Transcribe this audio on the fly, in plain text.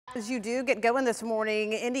As you do get going this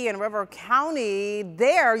morning, Indian River County,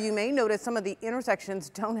 there you may notice some of the intersections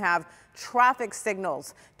don't have traffic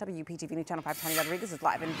signals. WPTV News Channel 5 Tony Rodriguez is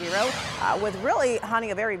live in Vero with really,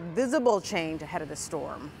 honey, a very visible change ahead of the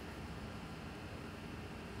storm.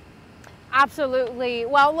 Absolutely.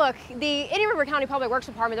 Well, look, the Indian River County Public Works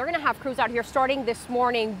Department, they're going to have crews out here starting this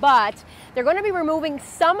morning, but they're going to be removing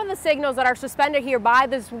some of the signals that are suspended here by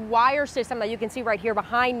this wire system that you can see right here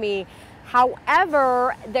behind me.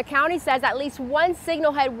 However, the county says at least one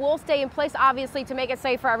signal head will stay in place, obviously, to make it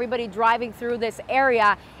safe for everybody driving through this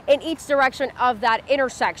area in each direction of that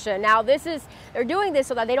intersection. Now, they're doing this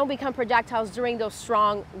so that they don't become projectiles during those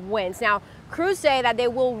strong winds. Now, crews say that they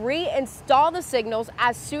will reinstall the signals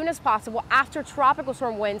as soon as possible after tropical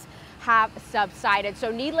storm winds have subsided.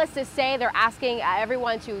 So needless to say, they're asking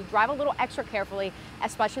everyone to drive a little extra carefully,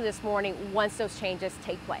 especially this morning once those changes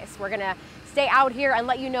take place. We're going to stay out here and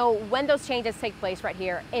let you know when those changes take place right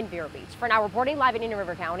here in Vero Beach. For now, reporting live in Indian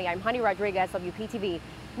River County, I'm Honey Rodriguez, WPTV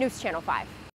News Channel 5.